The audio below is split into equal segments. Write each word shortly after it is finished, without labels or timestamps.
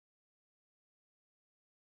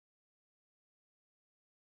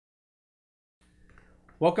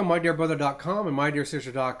Welcome, mydearbrother.com and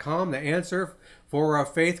mydearsister.com. The answer for our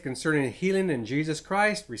faith concerning healing in Jesus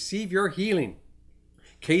Christ. Receive your healing.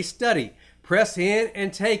 Case study. Press in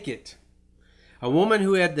and take it. A woman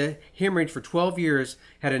who had the hemorrhage for 12 years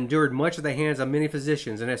had endured much at the hands of many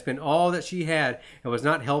physicians and had spent all that she had and was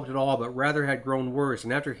not helped at all, but rather had grown worse.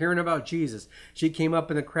 And after hearing about Jesus, she came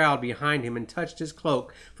up in the crowd behind him and touched his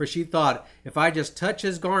cloak, for she thought, if I just touch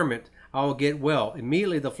his garment, I will get well.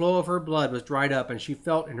 Immediately the flow of her blood was dried up, and she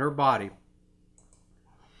felt in her body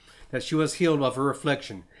that she was healed of her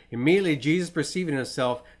affliction. Immediately Jesus, perceiving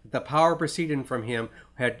himself that the power proceeding from him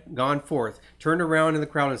had gone forth, turned around in the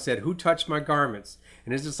crowd and said, Who touched my garments?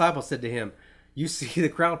 And his disciples said to him, You see the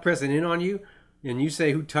crowd pressing in on you, and you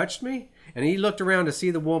say, Who touched me? And he looked around to see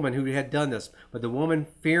the woman who had done this. But the woman,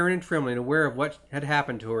 fearing and trembling, aware of what had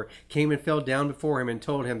happened to her, came and fell down before him and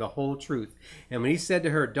told him the whole truth. And when he said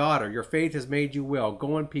to her, Daughter, your faith has made you well.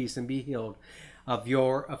 Go in peace and be healed of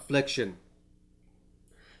your affliction.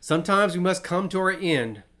 Sometimes we must come to our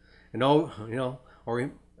end, and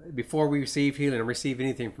or before we receive healing and receive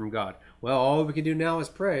anything from God. Well, all we can do now is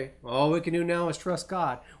pray. All we can do now is trust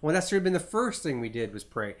God. Well, that's been the first thing we did was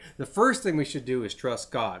pray. The first thing we should do is trust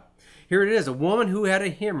God. Here it is, a woman who had a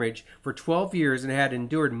hemorrhage for 12 years and had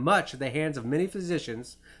endured much at the hands of many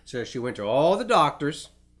physicians. So she went to all the doctors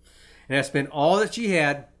and had spent all that she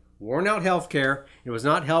had, worn out health care, and was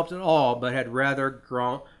not helped at all, but had rather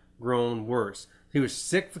grown worse. He was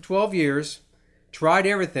sick for 12 years, tried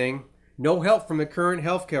everything, no help from the current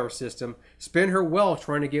healthcare system, spent her wealth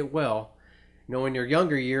trying to get well. In your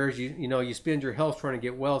younger years, you spend your health trying to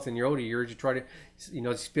get wealth. In your older years, you try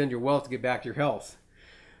to, spend your wealth to get back your health.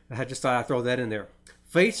 I just thought I'd throw that in there.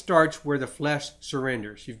 Faith starts where the flesh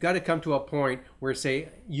surrenders. You've got to come to a point where you say,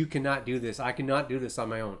 you cannot do this. I cannot do this on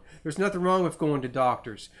my own. There's nothing wrong with going to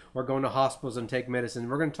doctors or going to hospitals and take medicine.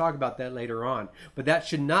 We're going to talk about that later on. But that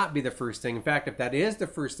should not be the first thing. In fact, if that is the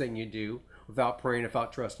first thing you do without praying,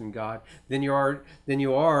 without trusting God, then you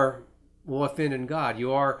are offending God.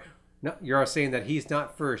 You're saying that he's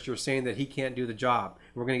not first. You're saying that he can't do the job.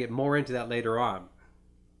 We're going to get more into that later on.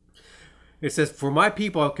 It says, For my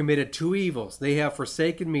people have committed two evils. They have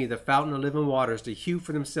forsaken me, the fountain of living waters, to hew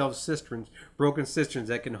for themselves cisterns, broken cisterns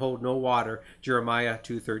that can hold no water. Jeremiah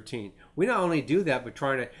 2:13. We not only do that, but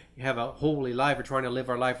trying to have a holy life, or trying to live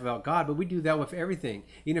our life without God, but we do that with everything.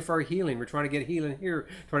 Even for our healing, we're trying to get healing here.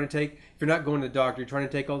 If you're not going to the doctor, you're trying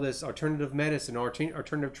to take all this alternative medicine or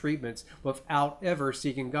alternative treatments without ever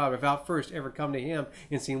seeking God, without first ever coming to him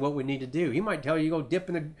and seeing what we need to do. He might tell you, go dip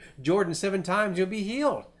in the Jordan 7 times, you'll be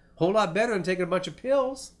healed. Whole lot better than taking a bunch of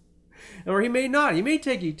pills. Or he may not. He may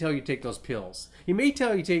tell you to take those pills. He may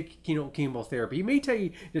tell you to take chemotherapy. He may tell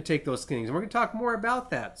you to take those things. And we're going to talk more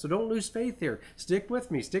about that. So don't lose faith here. Stick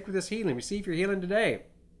with me. Stick with this healing. Receive your healing today.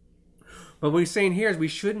 But what he's saying here is we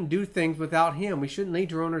shouldn't do things without him. We shouldn't lead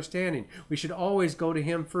to our own understanding. We should always go to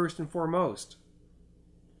him first and foremost.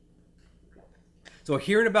 So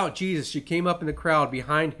hearing about Jesus, she came up in the crowd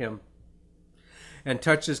behind him and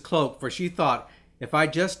touched his cloak, for she thought, if I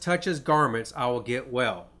just touch his garments, I will get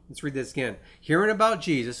well. Let's read this again. Hearing about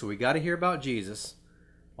Jesus, so we got to hear about Jesus.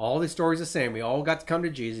 All these stories are the same. We all got to come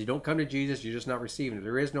to Jesus. You don't come to Jesus, you're just not receiving it.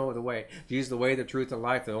 There is no other way. Jesus is the way, the truth, and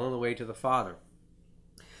life, the only way to the Father.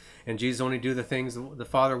 And Jesus only do the things the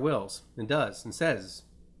Father wills and does and says,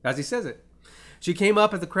 as he says it. She came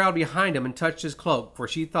up at the crowd behind him and touched his cloak, for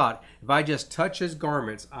she thought, if I just touch his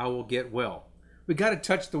garments, I will get well. We got to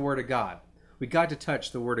touch the Word of God. We got to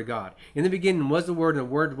touch the Word of God. In the beginning was the Word, and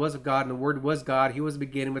the Word was of God, and the Word was God. He was the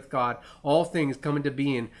beginning with God. All things come into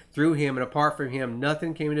being through him, and apart from him,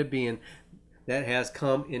 nothing came into being that has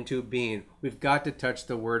come into being. We've got to touch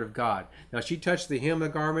the Word of God. Now, she touched the hem of the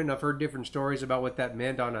garment. I've heard different stories about what that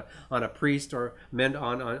meant on a priest or meant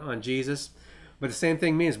on Jesus. But the same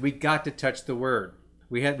thing means we got to touch the Word.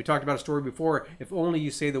 We talked about a story before. If only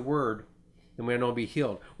you say the Word, and we don't be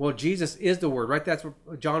healed. Well, Jesus is the Word, right? That's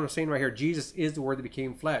what John was saying right here. Jesus is the Word that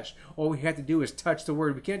became flesh. All we have to do is touch the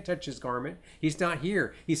Word. We can't touch his garment. He's not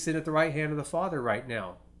here. He's sitting at the right hand of the Father right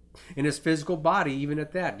now. In his physical body, even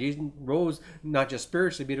at that. Jesus rose not just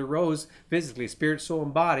spiritually, but he rose physically, spirit, soul,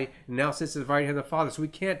 and body, and now sits at the right hand of the Father. So we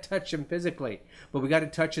can't touch him physically. But we got to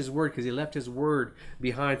touch his Word, because he left his Word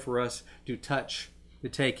behind for us to touch, to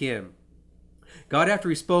take in. God, after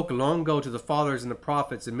he spoke long ago to the fathers and the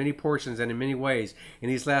prophets in many portions and in many ways, in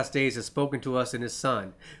these last days has spoken to us in his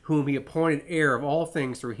Son, whom he appointed heir of all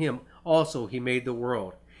things. Through him also he made the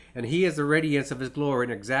world. And he is the radiance of his glory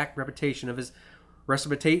and exact representation of his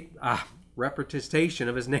representation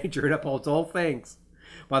of his nature, and upholds all things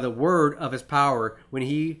by the word of his power. When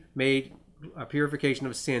he made a purification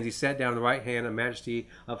of sins, he sat down on the right hand of majesty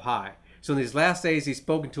of high. So in these last days, he's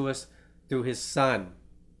spoken to us through his Son,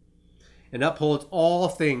 and upholds all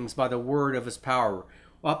things by the word of his power.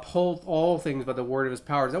 Uphold all things by the word of his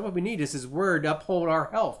power. Is that what we need? Is his word to uphold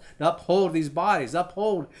our health, to uphold these bodies,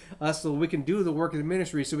 uphold us so we can do the work of the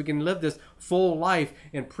ministry, so we can live this full life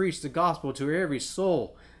and preach the gospel to every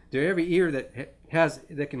soul, to every ear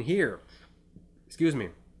that can hear. Excuse me.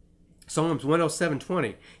 Psalms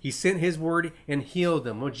 107:20. He sent his word and healed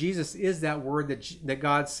them. Well, Jesus is that word that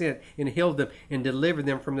God sent and healed them and delivered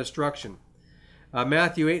them from destruction.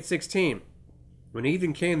 Matthew 8:16. When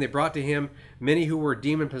evening came, they brought to him many who were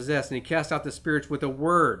demon-possessed, and he cast out the spirits with a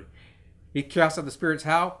word. He cast out the spirits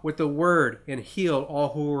how? With the word, and healed all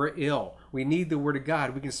who were ill. We need the word of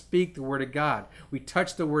God. We can speak the word of God. We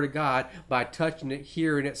touch the word of God by touching it,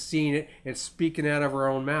 hearing it, seeing it, and speaking out of our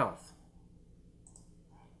own mouth.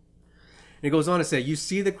 And it goes on to say, you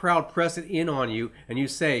see the crowd pressing in on you, and you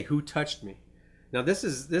say, who touched me? Now this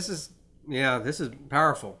is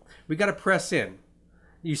powerful. We got to press in.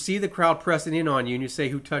 You see the crowd pressing in on you, and you say,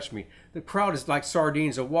 who touched me? The crowd is like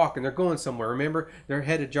sardines that walk, and they're going somewhere. Remember, they're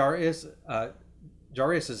headed Jairus'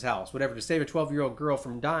 house, whatever, to save a 12-year-old girl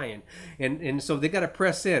from dying. And so they got to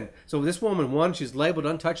press in. So this woman, one, she's labeled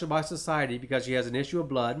untouchable by society because she has an issue of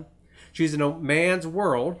blood. She's in a man's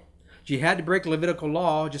world. She had to break Levitical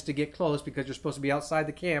law just to get close because you're supposed to be outside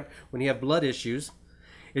the camp when you have blood issues.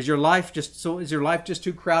 Is your life just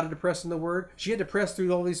too crowded to press in the word? She had to press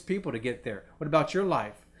through all these people to get there. What about your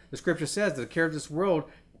life? The scripture says that the cares of this world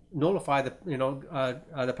nullify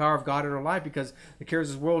the power of God in our life because the cares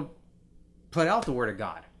of this world put out the word of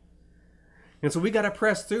God. And so we got to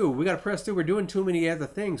press through. We're doing too many other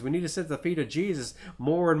things. We need to sit at the feet of Jesus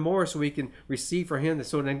more and more so we can receive from him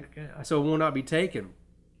so it will not be taken.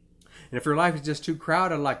 And if your life is just too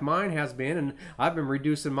crowded like mine has been, and I've been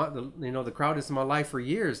reducing the crowdedness in my life for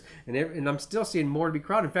years, and I'm still seeing more to be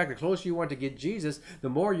crowded. In fact, the closer you want to get Jesus, the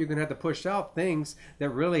more you're going to have to push out things that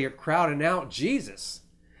really are crowding out Jesus.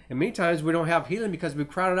 And many times we don't have healing because we've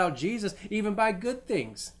crowded out Jesus even by good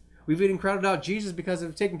things. We've even crowded out Jesus because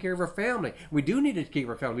of taking care of our family. We do need to keep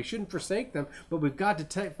our family. We shouldn't forsake them, but we've got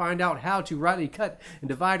to find out how to rightly cut and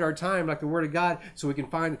divide our time like the Word of God so we can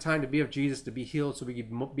find the time to be of Jesus, to be healed, so we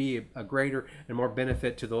can be a greater and more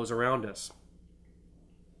benefit to those around us.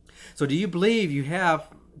 So do you believe you have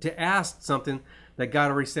to ask something that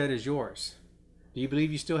God already said is yours? Do you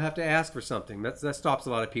believe you still have to ask for something? That stops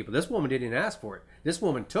a lot of people. This woman didn't ask for it. This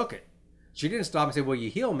woman took it. She didn't stop and say, well,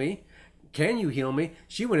 you heal me. Can you heal me?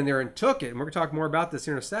 She went in there and took it. And we're going to talk more about this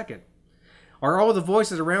here in a second. Are all the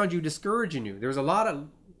voices around you discouraging you? There was a lot of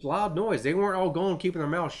loud noise. They weren't all going keeping their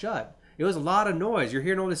mouths shut. It was a lot of noise. You're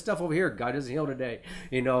hearing all this stuff over here. God doesn't heal today.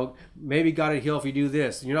 Maybe God will heal if you do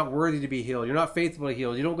this. You're not worthy to be healed. You're not faithful to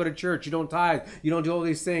heal. You don't go to church. You don't tithe. You don't do all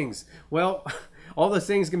these things. Well, all those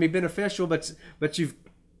things can be beneficial, but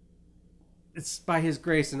it's by his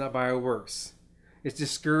grace and not by our works. It's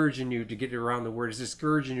discouraging you to get around the Word. It's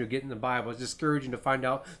discouraging you to get in the Bible. It's discouraging to find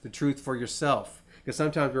out the truth for yourself. Because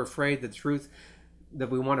sometimes we're afraid that the truth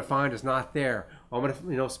that we want to find is not there.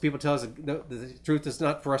 People tell us the truth is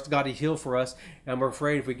not for us, God to heal for us, and we're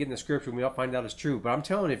afraid if we get in the Scripture, we don't find out it's true. But I'm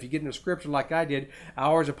telling you, if you get in the Scripture like I did,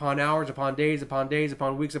 hours upon hours, upon days, upon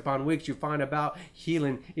weeks, you find about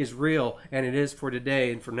healing is real, and it is for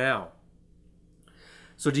today and for now.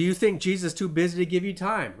 So do you think Jesus is too busy to give you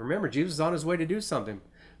time? Remember, Jesus is on his way to do something.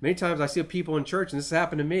 Many times I see people in church, and this has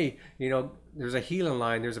happened to me, there's a healing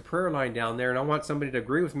line, there's a prayer line down there, and I want somebody to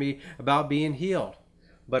agree with me about being healed.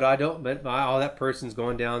 But I don't, that person's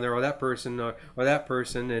going down there, or that person, or that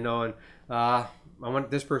person, and I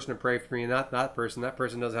want this person to pray for me, and not that person. That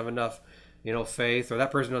person doesn't have enough, faith, or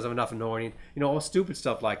that person doesn't have enough anointing, all stupid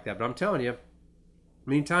stuff like that. But I'm telling you,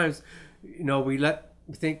 many times, we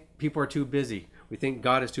think people are too busy. We think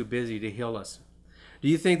God is too busy to heal us. Do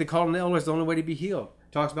you think the calling the elders is the only way to be healed?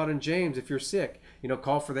 It talks about in James, if you're sick,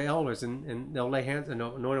 call for the elders and they'll lay hands, and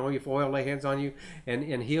anoint you with oil, lay hands on you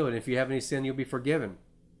and heal. And if you have any sin, you'll be forgiven.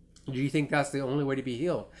 Do you think that's the only way to be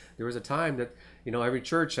healed? There was a time that, every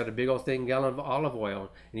church had a big old gallon of olive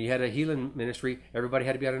oil, and you had a healing ministry. Everybody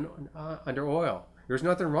had to be under oil. There's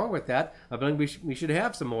nothing wrong with that. I believe we should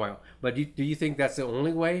have some oil. But do you think that's the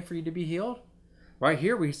only way for you to be healed? Right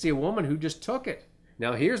here, we see a woman who just took it.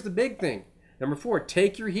 Now, here's the big thing. Number 4,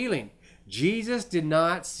 take your healing. Jesus did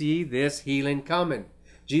not see this healing coming.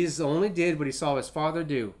 Jesus only did what he saw his Father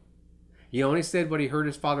do. He only said what he heard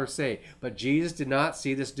his Father say. But Jesus did not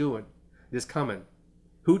see this coming.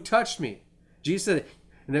 Who touched me? Jesus said,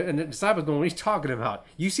 and the disciples going, what are you talking about?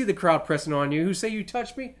 You see the crowd pressing on you. Who say you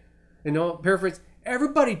touched me? Paraphrase,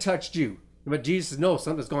 everybody touched you. But Jesus says, no,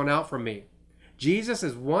 something's gone out from me. Jesus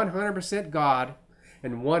is 100% God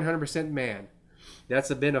and 100% man.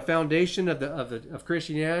 That's been a foundation of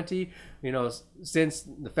Christianity, since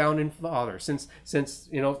the founding fathers, since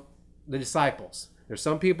the disciples. There's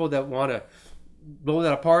some people that want to blow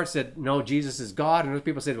that apart, said no, Jesus is God, and other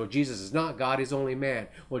people said, well, Jesus is not God, he's only man.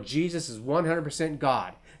 Well, Jesus is 100%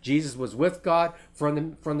 God. Jesus was with God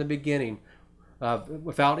from the beginning,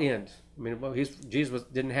 without end. I mean, Jesus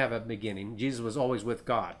didn't have a beginning. Jesus was always with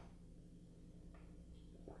God.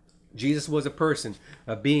 Jesus was a person,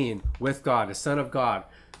 a being with God, a son of God.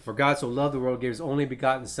 For God so loved the world, gave his only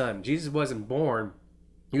begotten Son. Jesus wasn't born.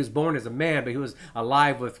 He was born as a man, but he was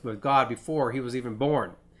alive with God before he was even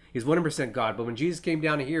born. He's 100% God. But when Jesus came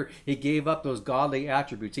down here, he gave up those godly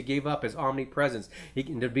attributes. He gave up his omnipresence.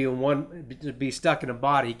 To be stuck in a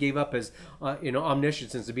body. He gave up his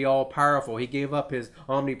omniscience, to be all powerful. He gave up his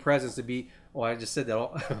omnipresence to be, I just said that,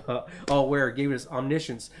 all aware. He gave his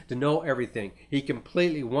omniscience to know everything. He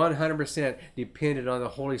completely, 100% depended on the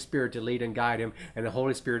Holy Spirit to lead and guide him. And the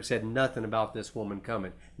Holy Spirit said nothing about this woman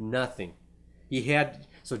coming. Nothing.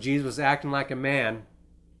 So Jesus was acting like a man,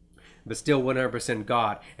 but still 100%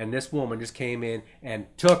 God. And this woman just came in and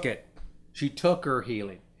took it. She took her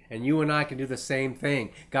healing. And you and I can do the same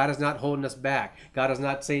thing. God is not holding us back. God is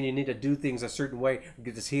not saying you need to do things a certain way to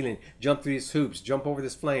get this healing. Jump through these hoops. Jump over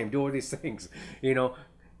this flame. Do all these things.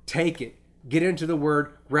 Take it. Get into the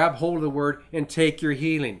Word. Grab hold of the Word and take your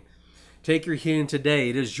healing. Take your healing today.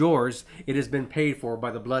 It is yours. It has been paid for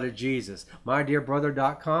by the blood of Jesus.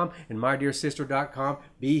 MyDearBrother.com and MyDearSister.com.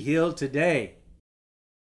 Be healed today.